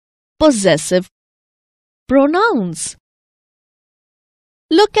possessive pronouns.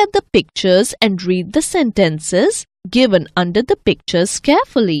 Look at the pictures and read the sentences given under the pictures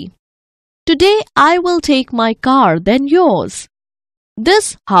carefully. Today I will take my car than yours.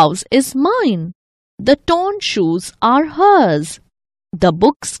 This house is mine. The torn shoes are hers. The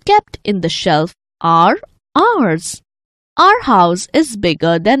books kept in the shelf are ours. Our house is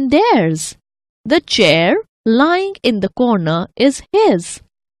bigger than theirs. The chair lying in the corner is his.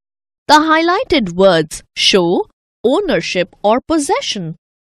 The highlighted words show ownership or possession.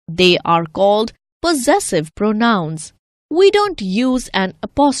 They are called possessive pronouns. We don't use an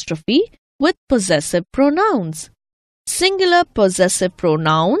apostrophe with possessive pronouns. Singular possessive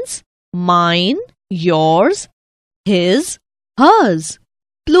pronouns: mine, yours, his, hers.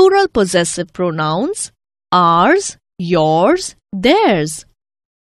 Plural possessive pronouns: ours, yours, theirs.